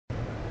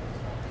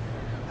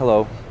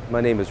Hello,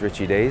 my name is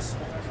Richie Days.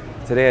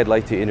 Today I'd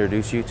like to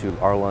introduce you to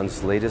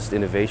Arlon's latest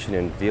innovation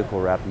in vehicle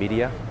wrap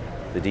media,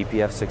 the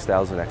DPF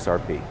 6000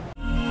 XRP.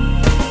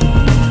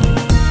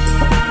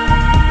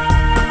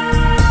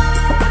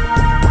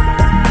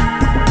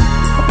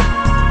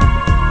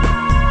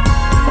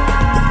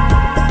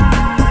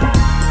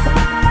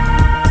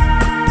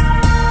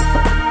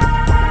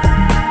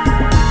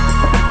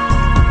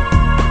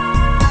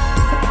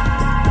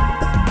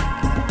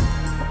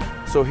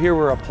 So here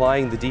we're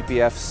applying the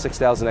DPF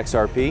 6000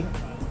 XRP.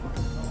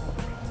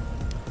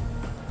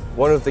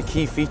 One of the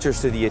key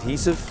features to the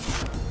adhesive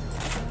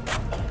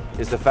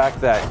is the fact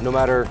that no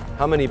matter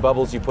how many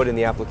bubbles you put in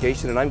the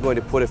application, and I'm going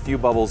to put a few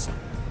bubbles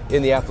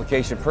in the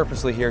application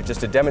purposely here just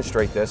to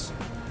demonstrate this,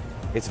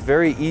 it's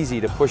very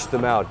easy to push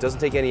them out. It doesn't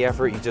take any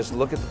effort. You just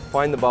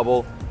find the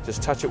bubble,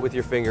 just touch it with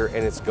your finger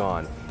and it's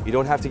gone. You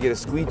don't have to get a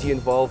squeegee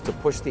involved to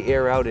push the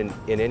air out in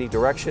any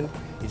direction.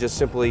 You just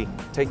simply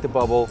take the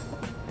bubble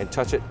and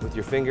touch it with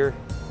your finger,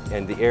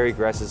 and the air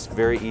egresses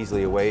very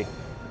easily away,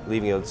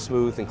 leaving a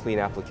smooth and clean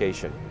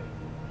application.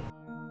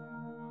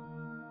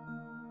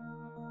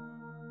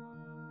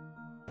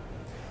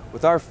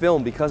 With our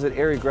film, because it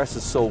air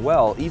egresses so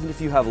well, even if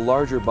you have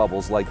larger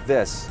bubbles like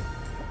this,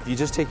 if you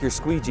just take your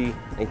squeegee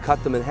and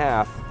cut them in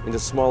half into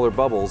smaller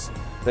bubbles,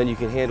 then you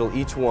can handle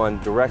each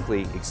one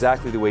directly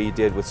exactly the way you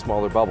did with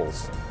smaller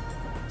bubbles.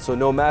 So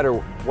no matter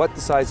what the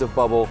size of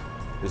bubble,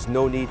 there's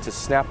no need to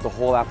snap the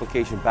whole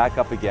application back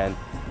up again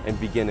and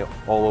begin it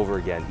all over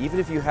again. Even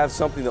if you have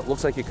something that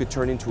looks like it could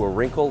turn into a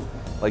wrinkle,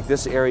 like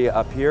this area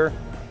up here,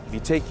 if you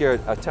take a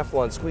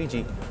Teflon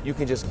squeegee, you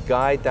can just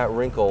guide that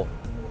wrinkle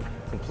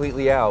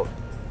completely out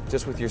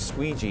just with your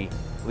squeegee,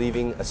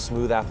 leaving a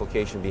smooth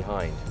application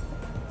behind.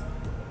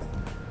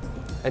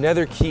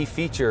 Another key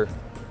feature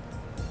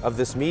of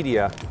this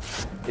media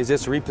is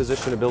its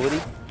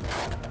repositionability.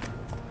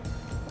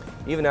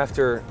 Even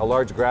after a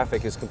large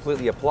graphic is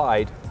completely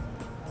applied,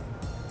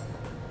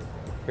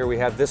 here we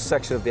have this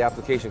section of the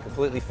application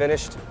completely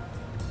finished.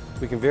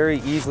 We can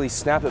very easily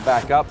snap it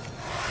back up,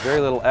 very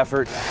little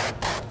effort,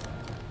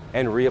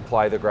 and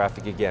reapply the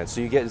graphic again. So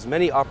you get as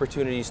many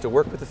opportunities to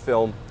work with the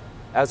film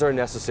as are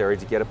necessary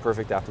to get a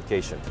perfect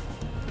application.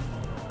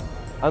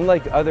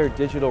 Unlike other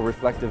digital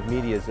reflective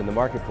medias in the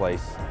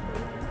marketplace,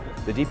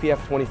 the DPF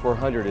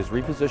 2400 is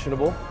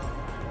repositionable,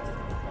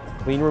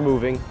 clean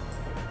removing,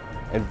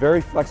 and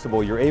very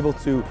flexible. You're able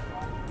to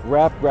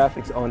wrap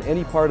graphics on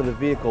any part of the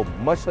vehicle,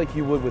 much like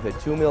you would with a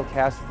 2mm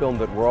cast film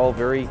that we're all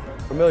very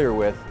familiar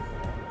with,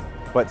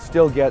 but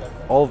still get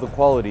all of the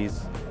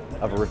qualities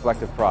of a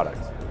reflective product.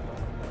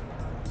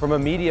 From a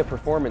media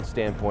performance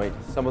standpoint,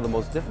 some of the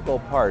most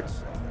difficult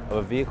parts of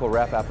a vehicle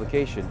wrap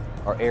application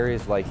are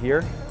areas like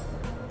here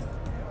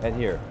and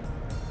here.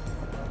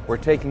 We're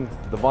taking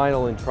the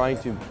vinyl and trying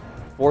to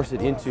force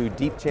it into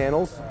deep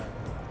channels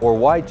or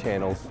wide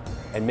channels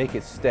and make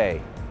it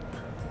stay.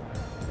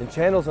 In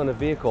channels on a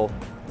vehicle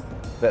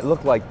that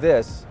look like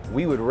this,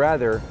 we would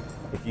rather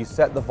if you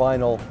set the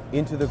vinyl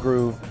into the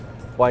groove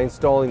by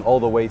installing all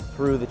the way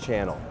through the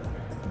channel.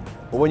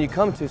 But when you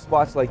come to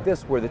spots like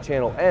this where the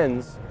channel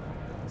ends,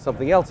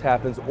 something else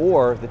happens,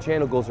 or the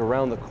channel goes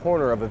around the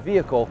corner of a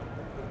vehicle,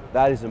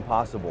 that is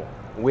impossible.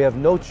 We have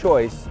no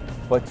choice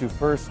but to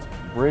first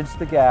bridge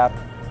the gap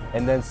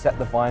and then set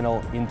the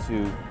vinyl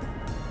into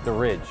the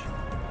ridge.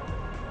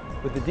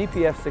 With the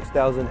DPF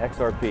 6000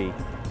 XRP,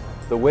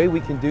 the way we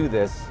can do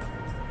this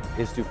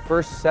is to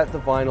first set the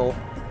vinyl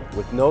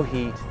with no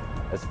heat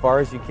as far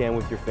as you can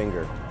with your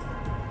finger.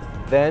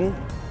 Then,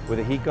 with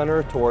a heat gun or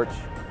a torch,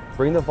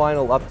 bring the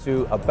vinyl up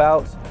to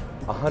about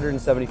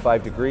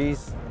 175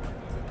 degrees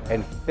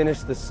and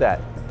finish the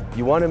set.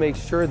 You want to make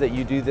sure that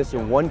you do this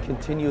in one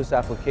continuous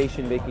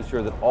application, making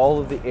sure that all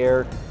of the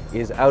air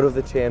is out of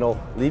the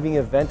channel, leaving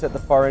a vent at the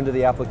far end of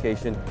the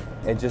application,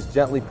 and just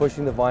gently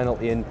pushing the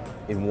vinyl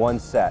in one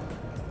set.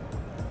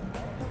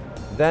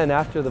 Then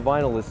after the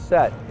vinyl is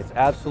set, it's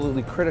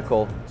absolutely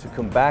critical to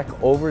come back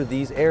over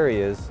these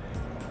areas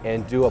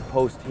and do a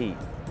post-heat.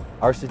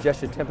 Our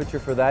suggested temperature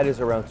for that is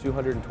around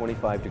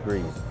 225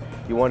 degrees.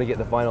 You want to get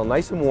the vinyl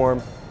nice and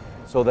warm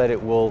so that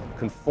it will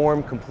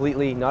conform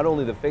completely, not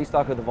only the face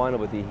stock of the vinyl,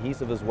 but the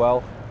adhesive as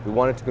well. We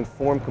want it to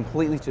conform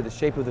completely to the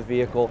shape of the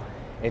vehicle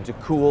and to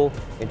cool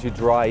and to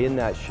dry in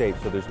that shape,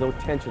 so there's no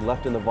tension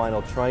left in the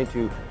vinyl trying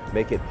to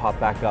make it pop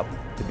back up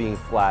to being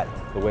flat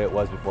the way it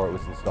was before it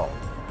was installed.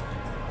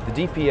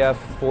 The DPF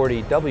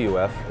 40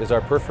 WF is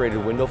our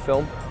perforated window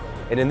film,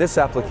 and in this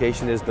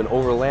application it has been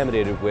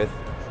over-laminated with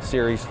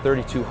Series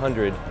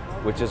 3200,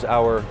 which is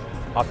our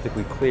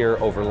optically clear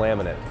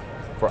over-laminate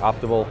for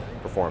optimal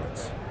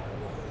performance.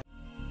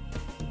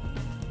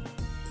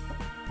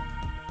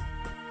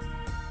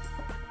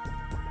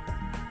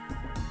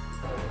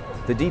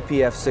 The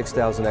DPF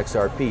 6000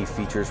 XRP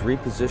features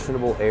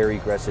repositionable air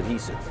egress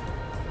adhesive.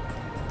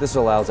 This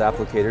allows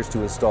applicators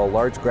to install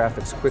large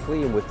graphics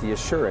quickly and with the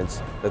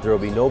assurance that there will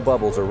be no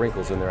bubbles or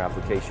wrinkles in their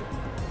application.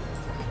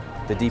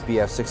 The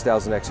DPF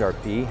 6000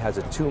 XRP has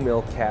a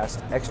 2mm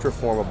cast extra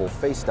formable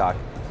face stock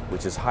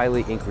which is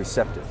highly ink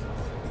receptive.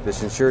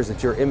 This ensures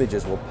that your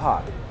images will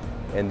pop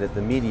and that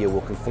the media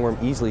will conform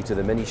easily to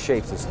the many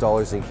shapes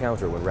installers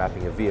encounter when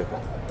wrapping a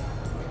vehicle.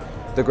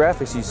 The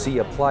graphics you see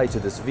applied to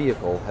this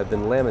vehicle have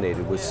been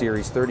laminated with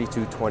Series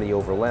 3220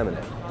 over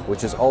laminate,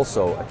 which is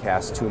also a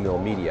cast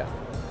 2mm media.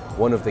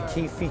 One of the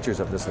key features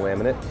of this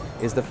laminate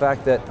is the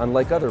fact that,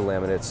 unlike other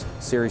laminates,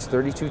 Series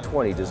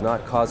 3220 does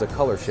not cause a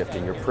color shift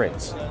in your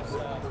prints.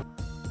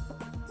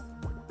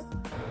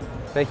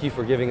 Thank you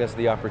for giving us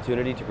the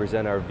opportunity to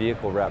present our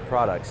vehicle wrap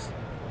products.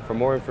 For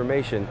more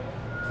information,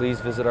 please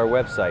visit our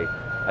website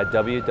at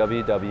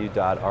www.arlon.com.